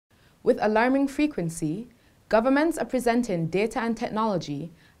With alarming frequency, governments are presenting data and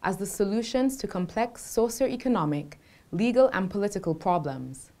technology as the solutions to complex socio-economic, legal and political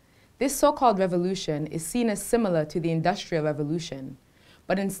problems. This so-called revolution is seen as similar to the Industrial Revolution,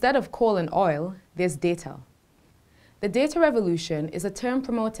 but instead of coal and oil, there's data. The data revolution is a term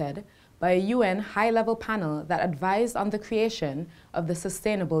promoted by a UN high-level panel that advised on the creation of the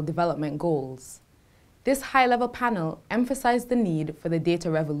Sustainable Development Goals. This high-level panel emphasized the need for the data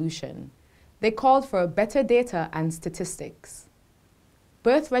revolution. They called for better data and statistics.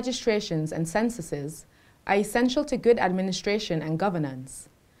 Birth registrations and censuses are essential to good administration and governance.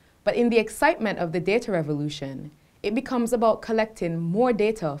 But in the excitement of the data revolution, it becomes about collecting more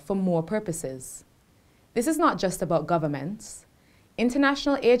data for more purposes. This is not just about governments.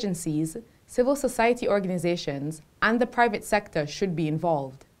 International agencies, civil society organizations, and the private sector should be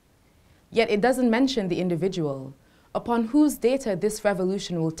involved. Yet it doesn't mention the individual, upon whose data this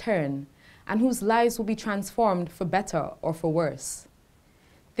revolution will turn, and whose lives will be transformed for better or for worse.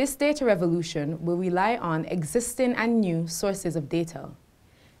 This data revolution will rely on existing and new sources of data.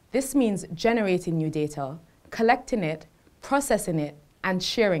 This means generating new data, collecting it, processing it, and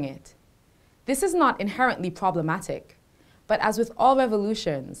sharing it. This is not inherently problematic, but as with all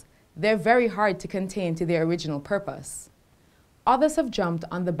revolutions, they're very hard to contain to their original purpose. Others have jumped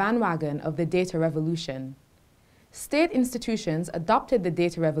on the bandwagon of the data revolution. State institutions adopted the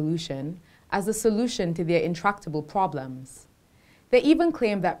data revolution as a solution to their intractable problems. They even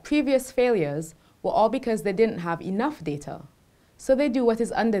claim that previous failures were all because they didn't have enough data. So they do what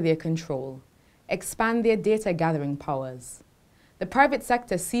is under their control, expand their data gathering powers. The private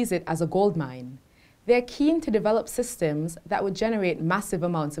sector sees it as a goldmine. They're keen to develop systems that would generate massive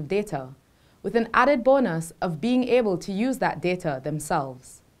amounts of data, with an added bonus of being able to use that data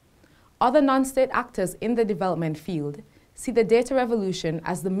themselves. Other non-state actors in the development field see the data revolution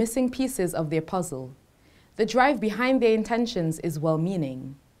as the missing pieces of their puzzle. The drive behind their intentions is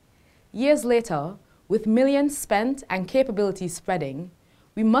well-meaning. Years later, with millions spent and capabilities spreading,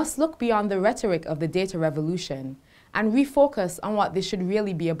 we must look beyond the rhetoric of the data revolution and refocus on what this should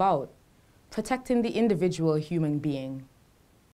really be about: protecting the individual human being.